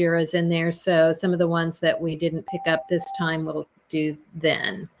couple of JIRAs in there. So some of the ones that we didn't pick up this time, we'll do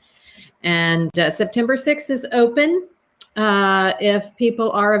then. And September 6th is open if people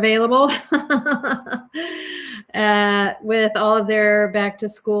are available with all of their back to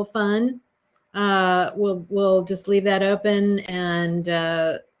school fun. We'll just leave that open and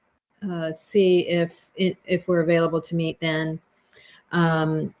see if we're available to meet then.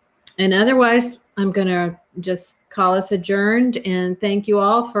 And otherwise, I'm going to just call us adjourned and thank you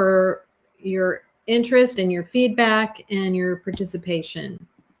all for your interest and your feedback and your participation.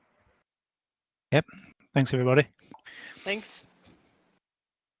 Yep. Thanks, everybody. Thanks.